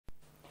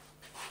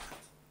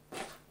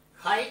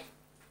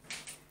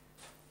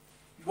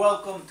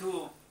Welcome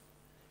to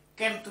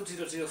Chem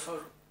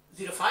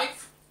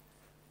 20005.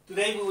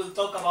 Today we will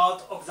talk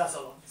about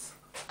oxazolones.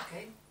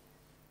 Okay,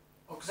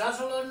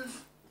 oxazolones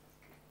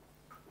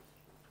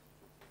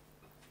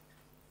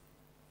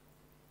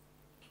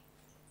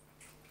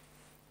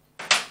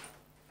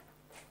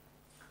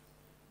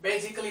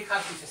basically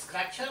have this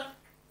structure.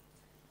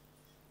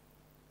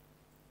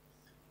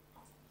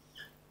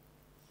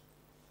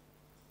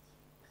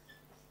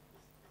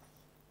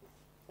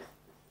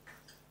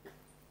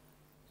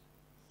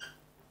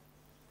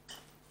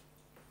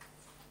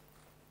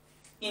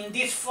 In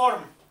this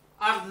form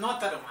are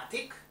not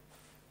aromatic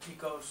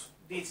because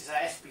this is a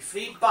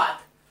sp3, but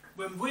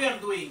when we are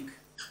doing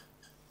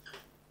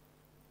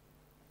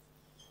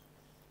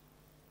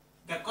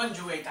the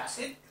conjugate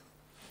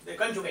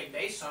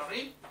base,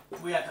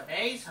 we add a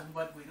base, and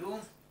what we do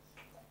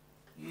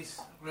is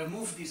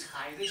remove this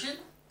hydrogen.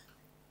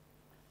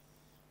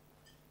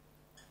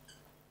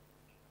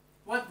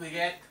 What we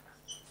get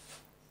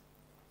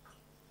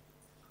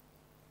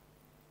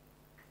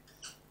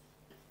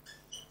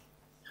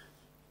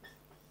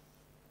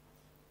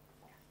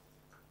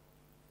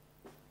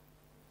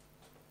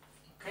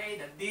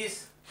that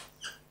this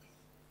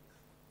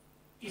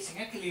is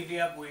in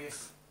equilibrium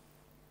with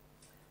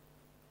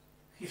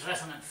his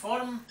resonant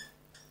form,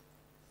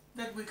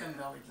 that we can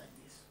draw it like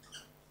this.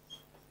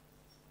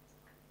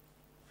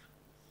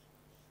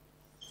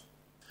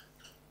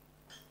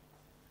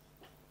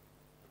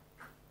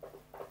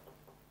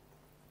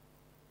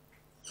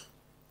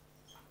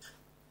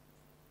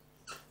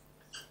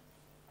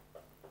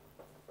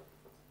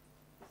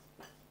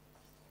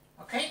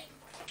 Okay?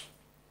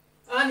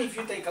 And if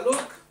you take a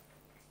look,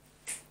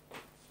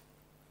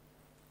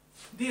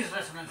 this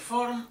resonant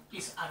form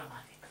is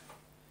aromatic.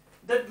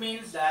 That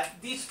means that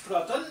this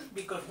proton,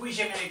 because we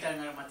generate an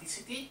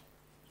aromaticity,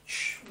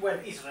 when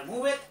it's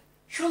removed,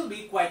 should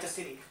be quite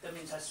acidic. That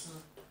means a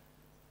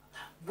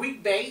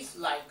weak base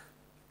like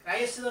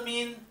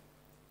triacetamine,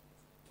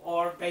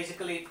 or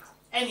basically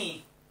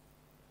any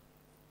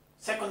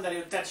secondary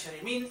or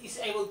tertiary amine is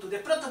able to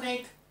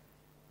deprotonate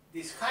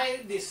this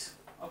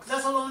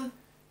oxazolone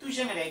to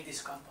generate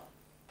this compound.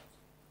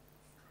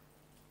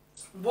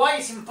 Why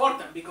is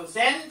important? Because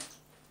then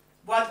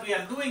what we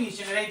are doing is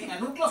generating a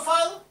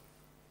nucleophile,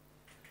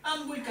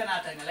 and we can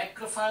add an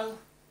electrophile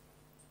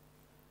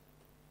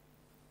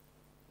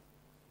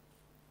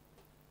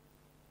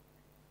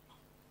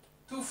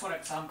to, for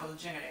example,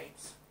 generate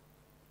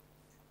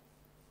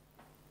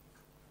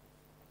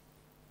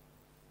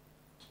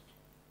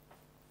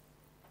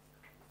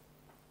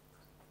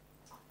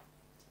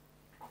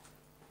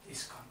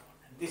this compound.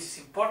 And this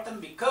is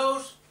important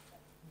because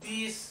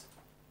this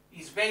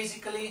is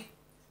basically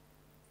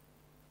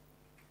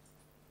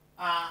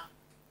a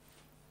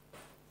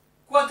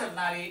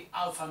quaternary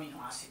alpha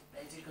amino acid.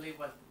 Basically,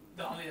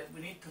 the only that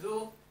we need to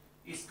do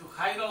is to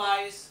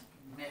hydrolyze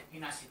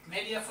in acid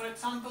media, for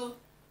example,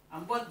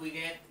 and what we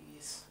get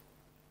is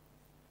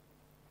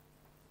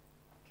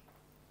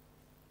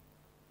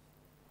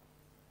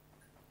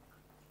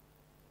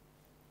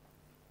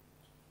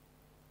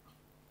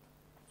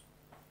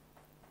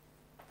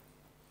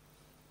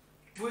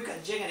we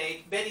can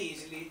generate very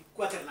easily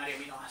quaternary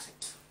amino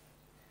acids,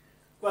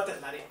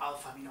 quaternary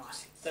alpha amino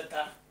acids that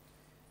are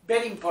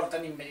very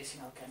important in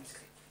medicinal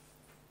chemistry.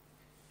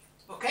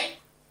 Okay?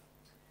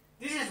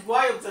 This is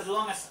why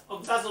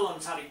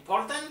oxazolones are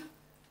important,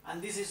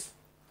 and this is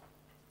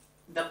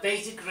the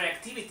basic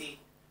reactivity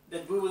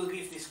that we will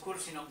give this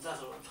course in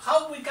oxazolones.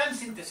 How we can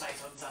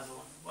synthesize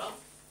oxazolone? Well,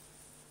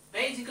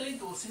 basically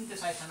to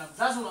synthesize an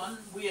oxazolone,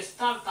 we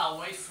start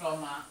always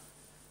from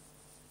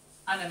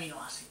an amino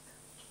acid.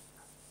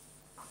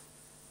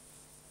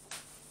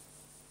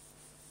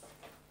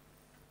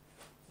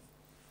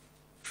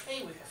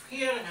 Okay, we have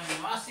here an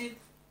amino acid.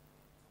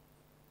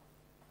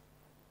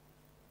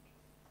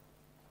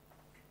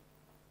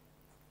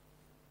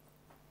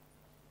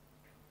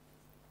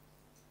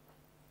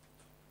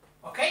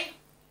 Okay?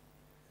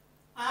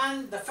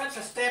 And the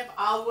first step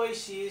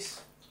always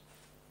is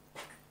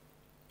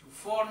to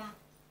form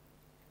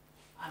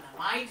an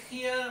amide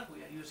here.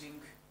 We are using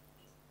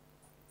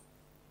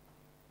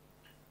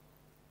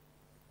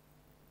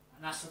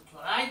an acid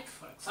chloride,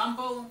 for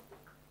example.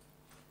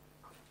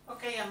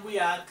 Okay, and we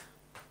have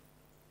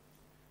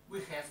the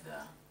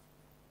amide.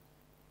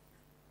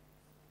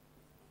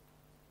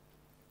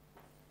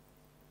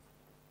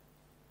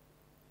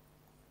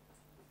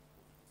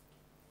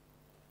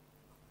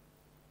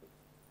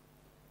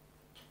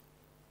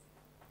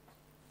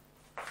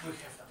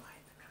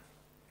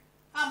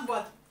 And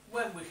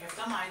when we have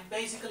the amide,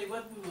 basically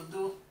what we will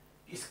do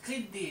is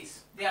treat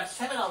this. There are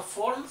several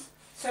forms,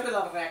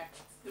 several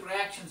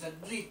reactions that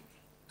lead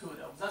to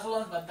the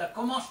oxazolone, but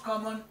the most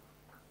common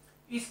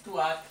is to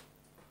add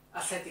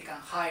acetic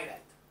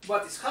anhydride.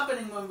 What is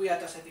happening when we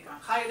add acetic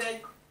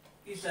anhydride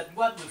is that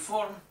what we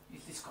form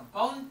is this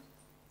compound.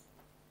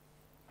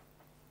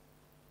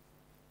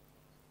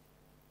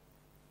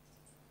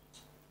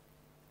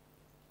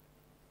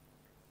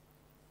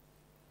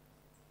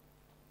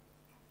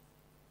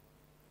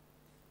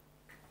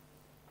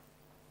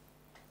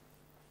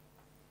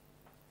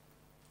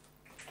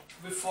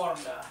 form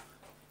the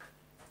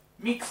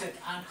mixed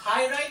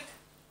anhydride.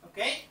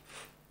 Okay?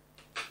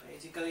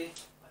 Basically,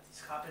 what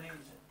is happening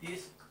is that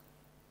this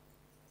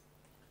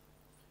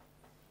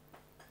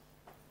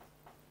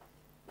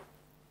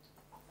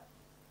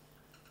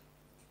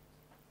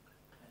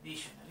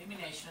addition,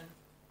 elimination,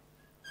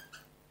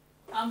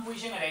 and we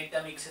generate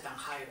the mixed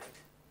anhydride.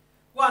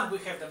 Once we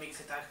have the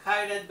mixed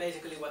anhydride,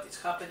 basically what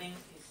is happening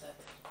is that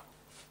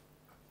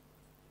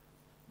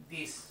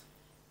this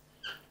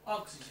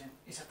oxygen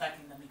is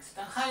attacking the mixed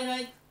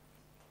anhydride,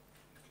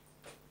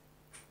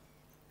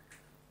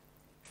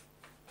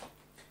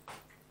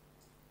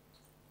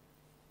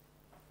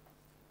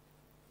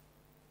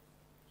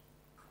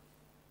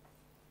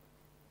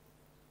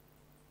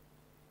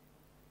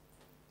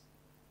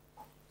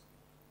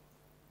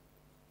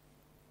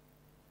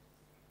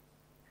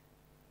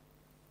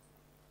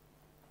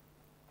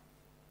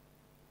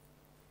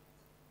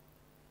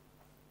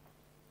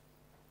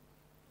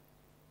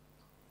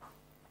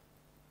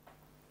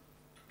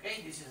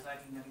 okay, this is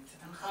attacking the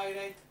mixed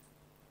anhydride,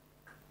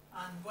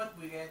 and what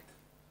we get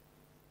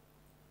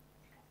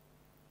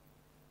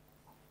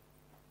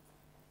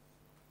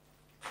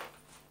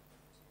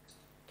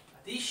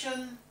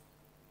addition,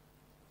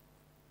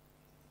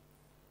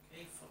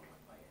 okay,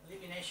 followed by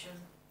elimination,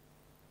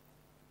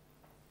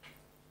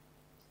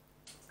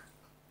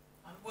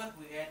 and what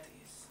we get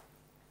is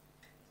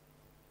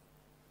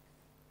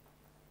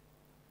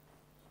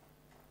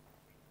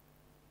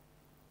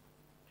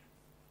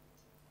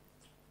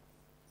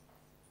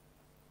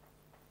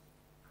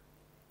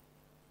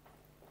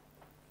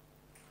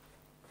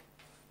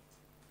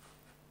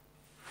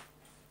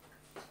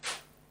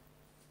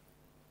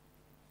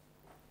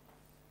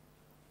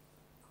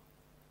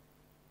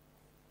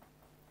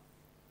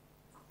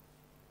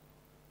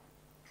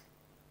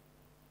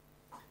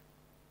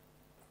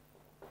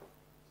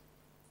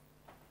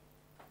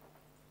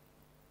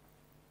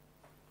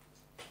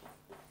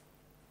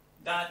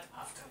that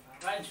after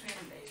arrangement,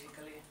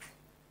 basically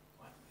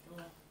what we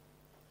do,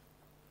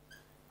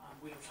 and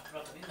we use a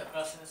proton in the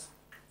process,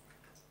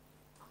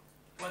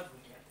 what we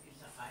get is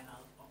the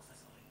final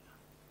oxazolene.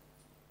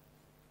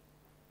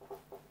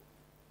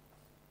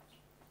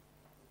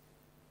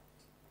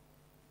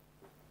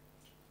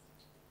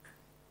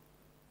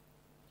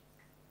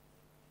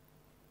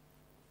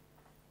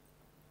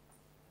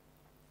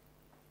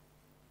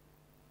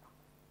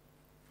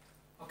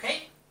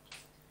 Okay?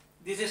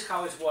 This is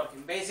how it's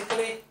working.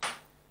 Basically,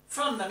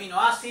 from the amino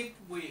acid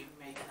we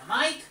make an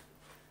amide,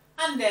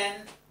 and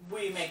then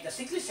we make the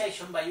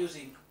cyclization by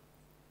using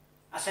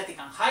acetic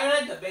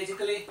anhydride that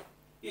basically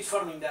is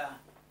forming the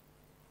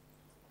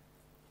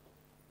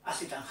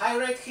acid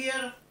anhydride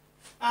here,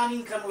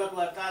 and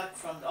intramolecular attack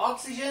from the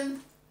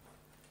oxygen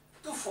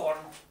to form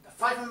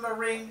the 5-member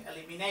ring,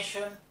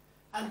 elimination,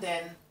 and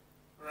then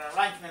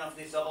rearrangement of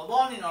this double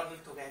bond in order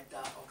to get the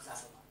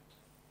oxazolone.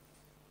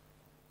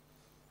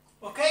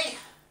 Okay?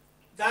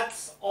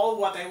 That's all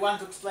what I want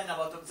to explain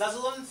about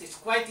oxazolones. It's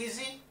quite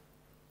easy.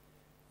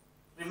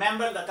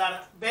 Remember that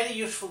are very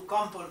useful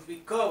compounds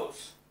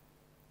because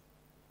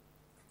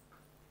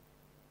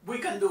we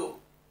can do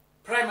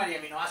primary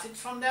amino acids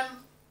from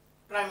them,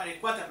 primary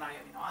quaternary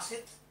amino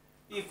acids.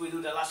 If we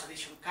do the last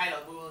addition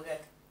chiral, we will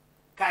get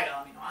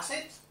chiral amino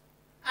acids.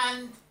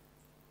 And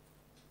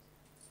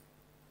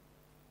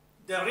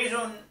the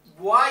reason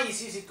why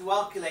it's easy to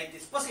calculate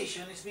this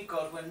position is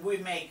because when we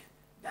make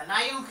the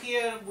anion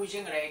here, we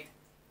generate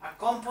a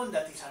compound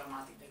that is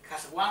aromatic, that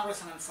has one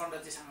resonance form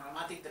that is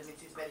aromatic, that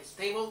means it's very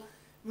stable,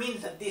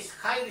 means that this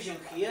hydrogen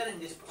here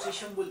in this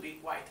position will be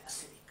quite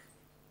acidic.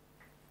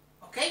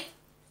 Okay?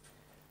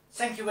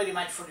 Thank you very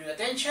much for your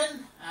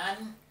attention,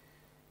 and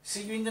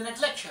see you in the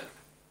next lecture.